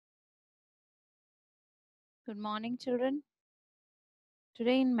Good morning, children.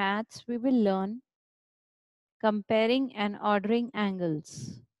 Today in maths, we will learn comparing and ordering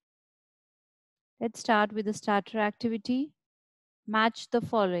angles. Let's start with the starter activity. Match the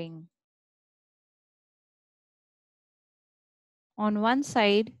following. On one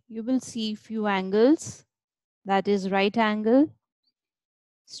side, you will see few angles, that is right angle,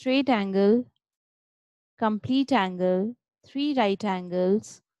 straight angle, complete angle, three right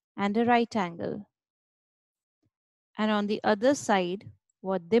angles, and a right angle. And on the other side,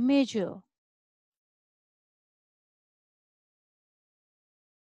 what they measure.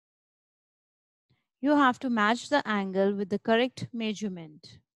 You have to match the angle with the correct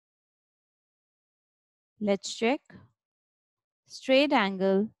measurement. Let's check. Straight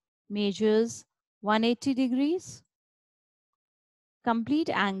angle measures 180 degrees. Complete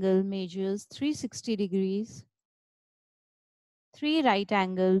angle measures 360 degrees. Three right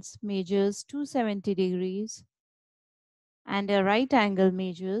angles measures 270 degrees. And a right angle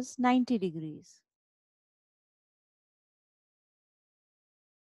measures 90 degrees.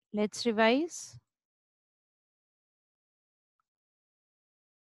 Let's revise.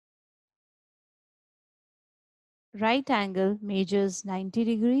 Right angle measures 90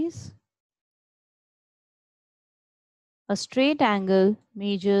 degrees. A straight angle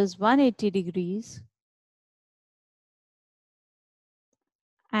measures 180 degrees.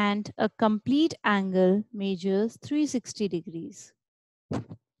 And a complete angle measures 360 degrees.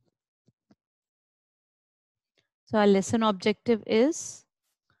 So our lesson objective is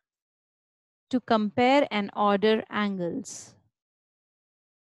to compare and order angles.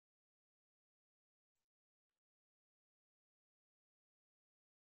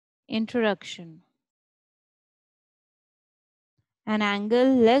 Introduction. An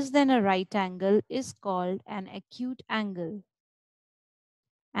angle less than a right angle is called an acute angle.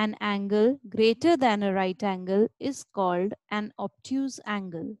 An angle greater than a right angle is called an obtuse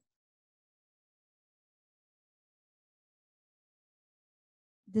angle.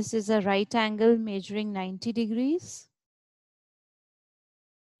 This is a right angle measuring 90 degrees.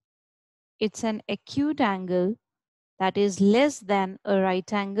 It's an acute angle that is less than a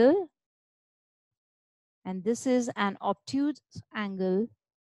right angle. And this is an obtuse angle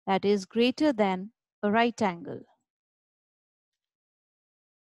that is greater than a right angle.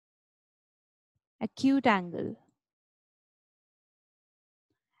 Acute angle.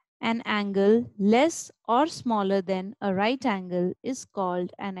 An angle less or smaller than a right angle is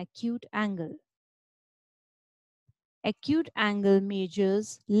called an acute angle. Acute angle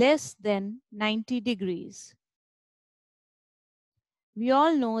measures less than 90 degrees. We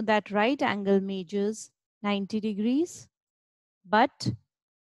all know that right angle measures 90 degrees, but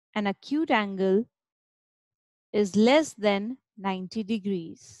an acute angle is less than 90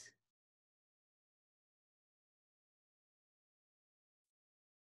 degrees.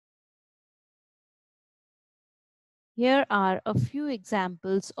 Here are a few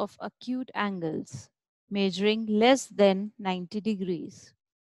examples of acute angles measuring less than 90 degrees.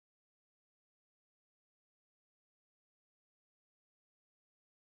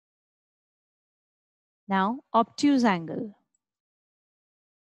 Now, obtuse angle.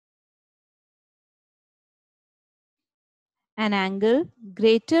 An angle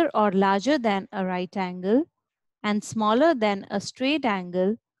greater or larger than a right angle and smaller than a straight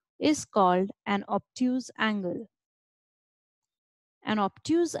angle is called an obtuse angle. An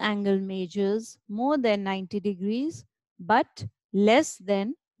obtuse angle measures more than 90 degrees but less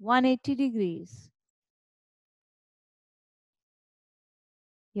than 180 degrees.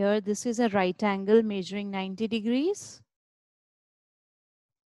 Here, this is a right angle measuring 90 degrees.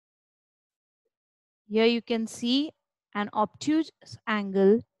 Here you can see an obtuse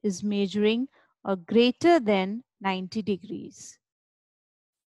angle is measuring a greater than 90 degrees.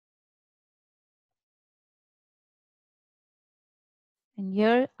 And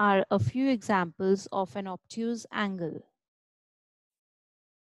here are a few examples of an obtuse angle.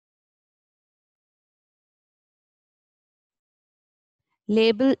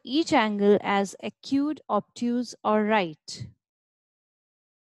 Label each angle as acute, obtuse, or right.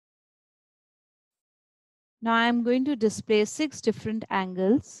 Now I am going to display 6 different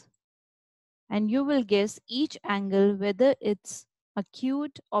angles and you will guess each angle whether it's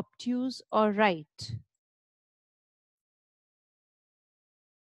acute, obtuse, or right.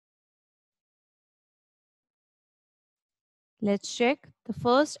 Let's check. The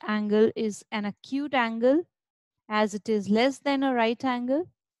first angle is an acute angle as it is less than a right angle.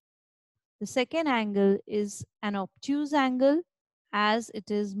 The second angle is an obtuse angle as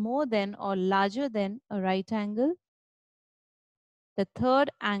it is more than or larger than a right angle. The third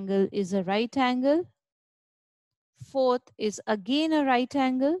angle is a right angle. Fourth is again a right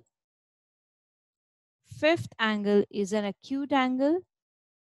angle. Fifth angle is an acute angle.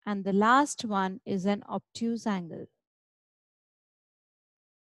 And the last one is an obtuse angle.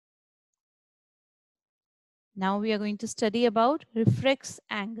 Now we are going to study about reflex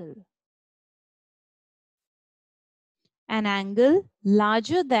angle. An angle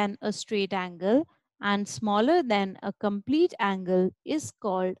larger than a straight angle and smaller than a complete angle is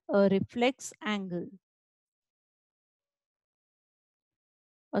called a reflex angle.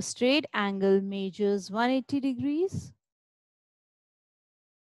 A straight angle measures 180 degrees.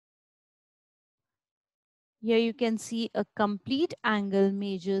 Here you can see a complete angle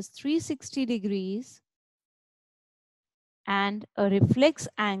measures 360 degrees, and a reflex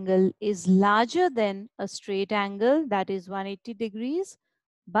angle is larger than a straight angle, that is 180 degrees,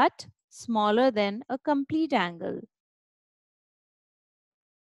 but smaller than a complete angle.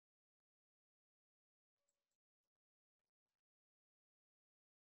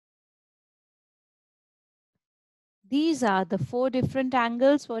 These are the four different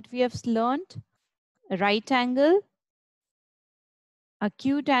angles what we have learned: a right angle,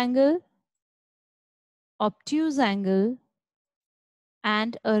 acute angle, obtuse angle,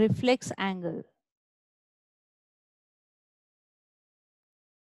 and a reflex angle.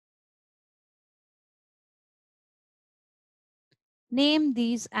 Name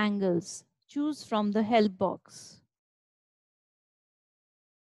these angles. Choose from the help box.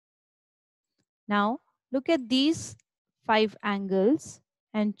 Now look at these 5 angles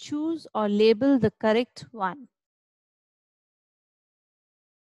and choose or label the correct one.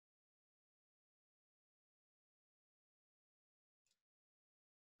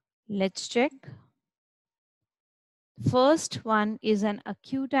 Let's check. First one is an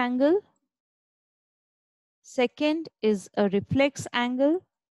acute angle. Second is a reflex angle.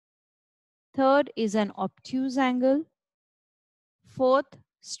 Third is an obtuse angle. Fourth,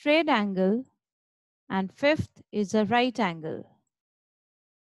 straight angle. And fifth is a right angle.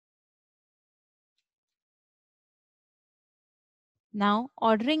 Now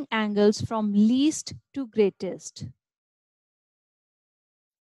ordering angles from least to greatest.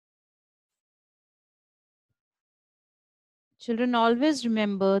 Children, always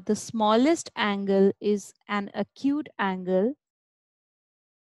remember the smallest angle is an acute angle.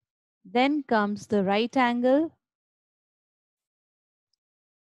 Then comes the right angle.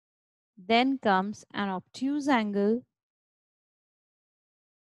 Then comes an obtuse angle.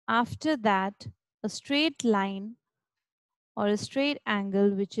 After that, a straight line or a straight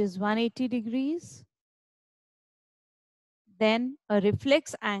angle which is 180 degrees. Then a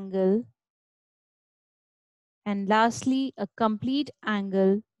reflex angle. And lastly, a complete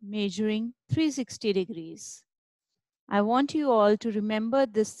angle measuring 360 degrees. I want you all to remember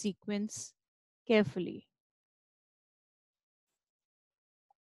this sequence carefully.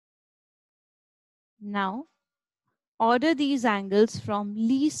 Now, order these angles from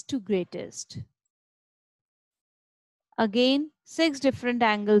least to greatest. Again, 6 different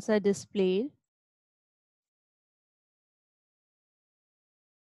angles are displayed.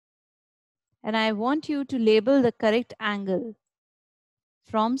 And I want you to label the correct angle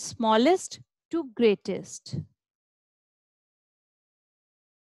from smallest to greatest.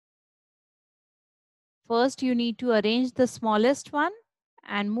 First, you need to arrange the smallest one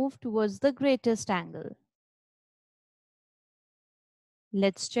and move towards the greatest angle.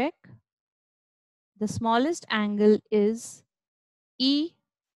 Let's check. The smallest angle is E,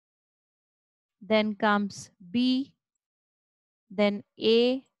 then comes B, then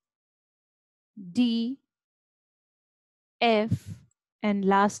A, D, F, and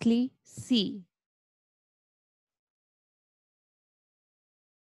lastly C.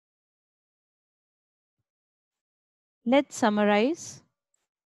 Let's summarize.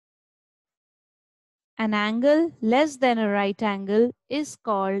 An angle less than a right angle is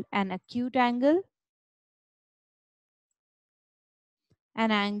called an acute angle.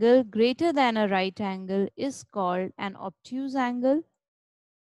 An angle greater than a right angle is called an obtuse angle.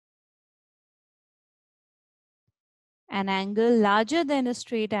 An angle larger than a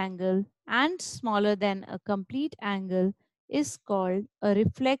straight angle and smaller than a complete angle is called a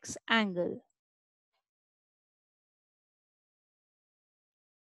reflex angle.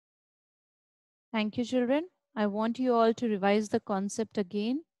 Thank you, children. I want you all to revise the concept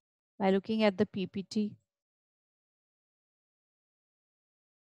again by looking at the PPT.